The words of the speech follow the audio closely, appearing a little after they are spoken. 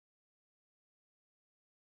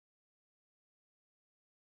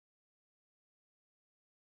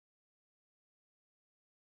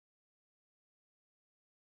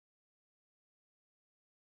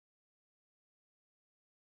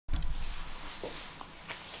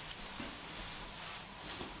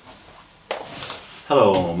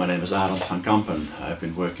Hello, my name is Arend van Kampen. I've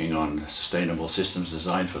been working on sustainable systems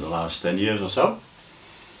design for the last 10 years or so.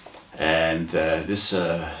 And this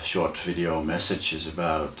short video message is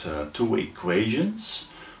about two equations,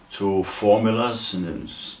 two formulas, and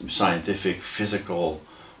scientific physical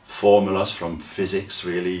formulas from physics,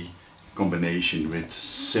 really, in combination with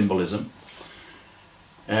symbolism,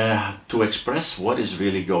 to express what is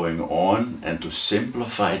really going on and to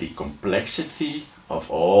simplify the complexity of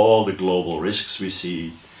all the global risks we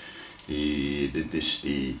see, the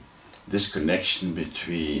disconnection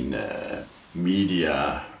between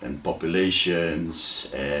media and populations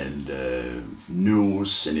and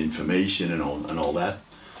news and information and all that.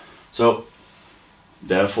 So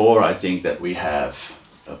therefore I think that we have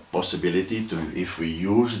a possibility to, if we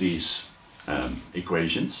use these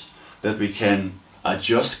equations, that we can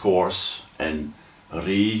adjust course and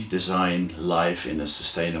redesign life in a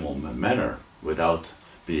sustainable manner without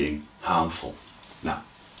being harmful. Now,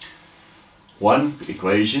 one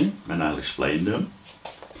equation, and I'll explain them,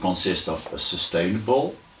 consists of a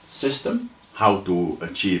sustainable system, how to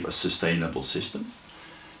achieve a sustainable system,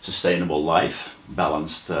 sustainable life,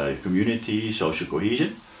 balanced community, social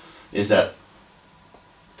cohesion, is that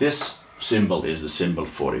this symbol is the symbol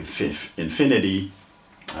for infinity,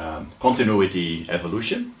 continuity,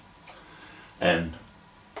 evolution, and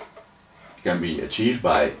can be achieved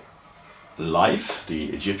by life, the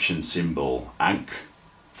Egyptian symbol Ankh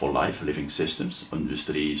for life, living systems,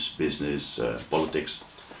 industries, business, politics,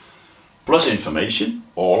 plus information,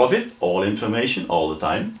 all of it, all information, all the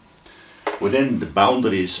time, within the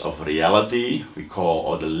boundaries of reality, we call,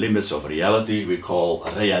 or the limits of reality, we call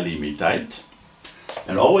realiteit,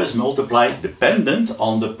 and always multiplied dependent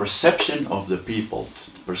on the perception of the people,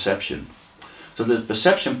 perception. So the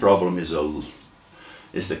perception problem is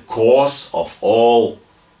the cause of all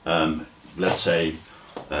let's say,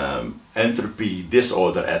 entropy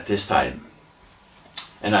disorder at this time.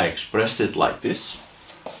 And I expressed it like this.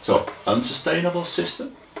 So, unsustainable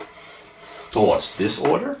system towards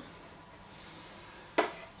disorder.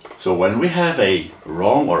 So when we have a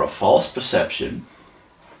wrong or a false perception,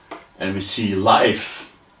 and we see life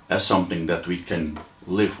as something that we can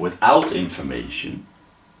live without information,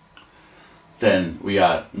 then we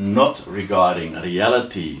are not regarding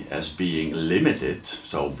reality as being limited,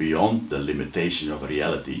 so beyond the limitation of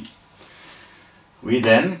reality. We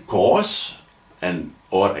then cause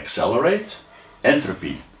or accelerate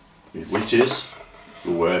entropy, which is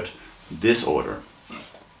the word disorder.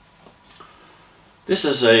 This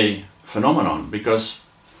is a phenomenon because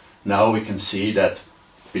now we can see that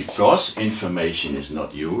because information is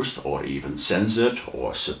not used or even censored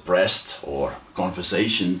or suppressed or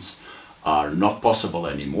conversations are not possible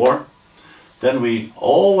anymore, then we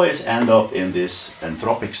always end up in this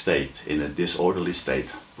entropic state, in a disorderly state,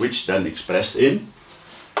 which then expressed in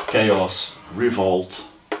chaos, revolt,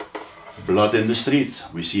 blood in the street.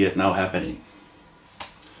 We see it now happening.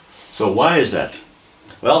 So why is that?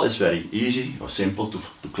 Well, it's very easy or simple to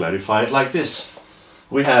clarify it like this.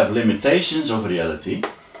 We have limitations of reality,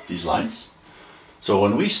 these lines. So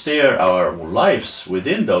when we steer our lives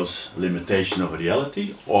within those limitations of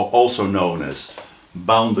reality, or also known as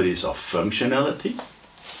boundaries of functionality,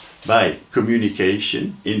 by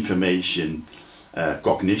communication, information,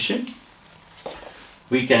 cognition,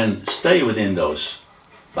 we can stay within those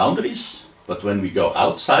boundaries, but when we go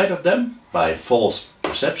outside of them, by false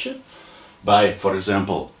perception, by, for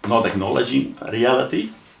example, not acknowledging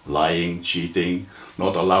reality, lying, cheating,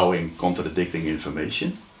 not allowing contradicting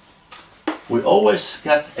information, we always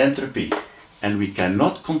get entropy, and we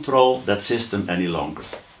cannot control that system any longer.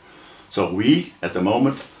 So we, at the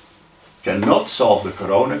moment, cannot solve the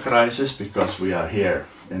corona crisis because we are here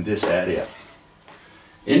in this area.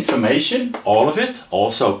 Information, all of it,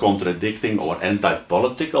 also contradicting or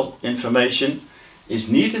anti-political information, is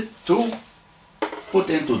needed to put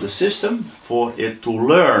into the system for it to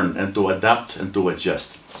learn and to adapt and to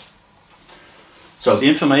adjust. So the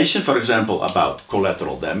information, for example, about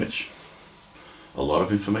collateral damage, a lot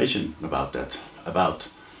of information about that, about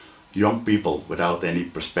young people without any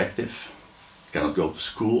perspective, cannot go to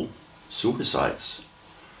school, suicides,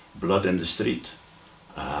 blood in the street.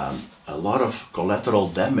 A lot of collateral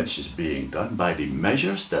damage is being done by the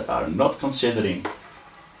measures that are not considering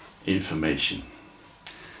information.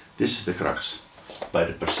 This is the crux. By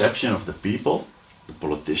the perception of the people, the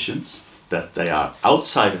politicians, that they are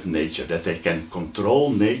outside of nature, that they can control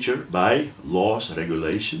nature by laws,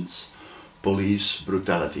 regulations, police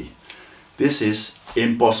brutality. This is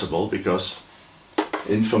impossible because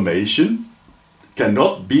information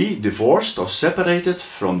cannot be divorced or separated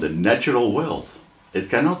from the natural world. It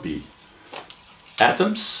cannot be.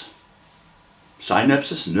 Atoms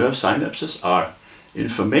synapses, nerve synapses, are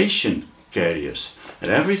information carriers,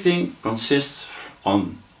 and everything consists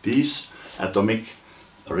on these atomic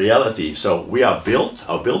reality. So we are built,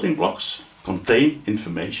 our building blocks contain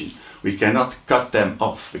information. We cannot cut them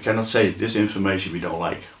off. We cannot say this information we don't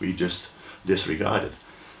like, we just disregard it.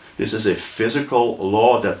 This is a physical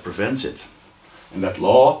law that prevents it. And that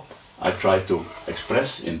law I try to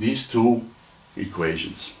express in these two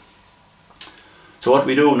equations. So what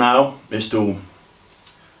we do now is to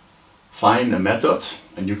find a method,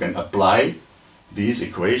 and you can apply these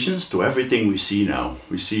equations to everything we see now.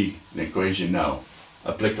 We see an equation now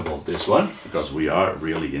applicable, this one, because we are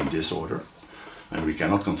really in disorder and we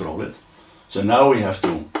cannot control it. So now we have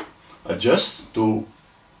to adjust to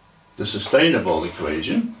the sustainable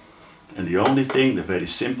equation, and the only thing, the very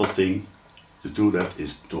simple thing to do that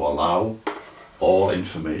is to allow all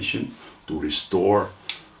information, to restore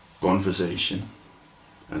conversation,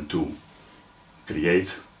 and to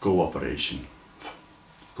create cooperation.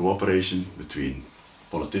 Cooperation between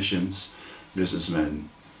politicians, businessmen,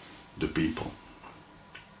 the people.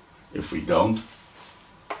 If we don't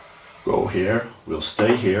go here, we'll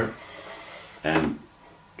stay here, and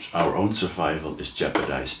our own survival is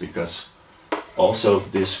jeopardized, because also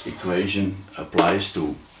this equation applies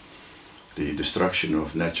to the destruction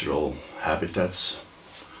of natural habitats,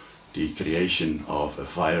 the creation of a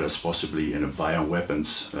virus possibly in a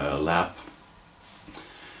bioweapons lab,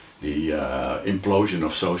 the implosion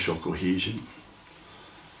of social cohesion,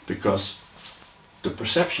 because the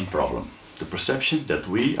perception problem, the perception that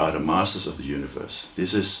we are the masters of the universe,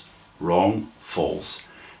 this is wrong, false,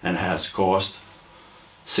 and has caused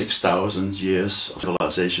 6,000 years of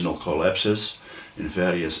civilizational collapses in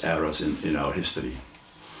various eras in our history.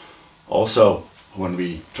 Also, when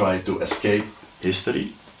we try to escape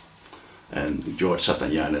history, and George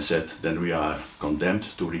Santayana said, then we are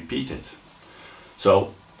condemned to repeat it.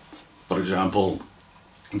 So, for example,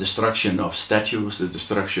 destruction of statues, the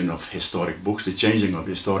destruction of historic books, the changing of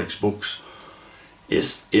historic books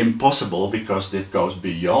is impossible because it goes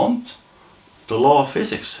beyond the law of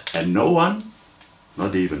physics, and no one,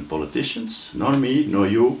 not even politicians, nor me, nor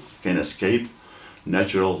you, can escape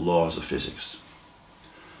natural laws of physics.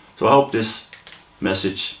 So I hope this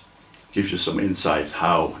message gives you some insight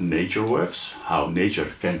how nature works, how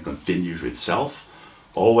nature can continue itself,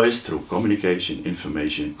 always through communication,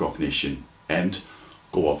 information, cognition, and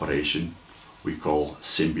cooperation we call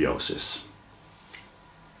symbiosis.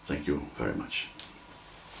 Thank you very much.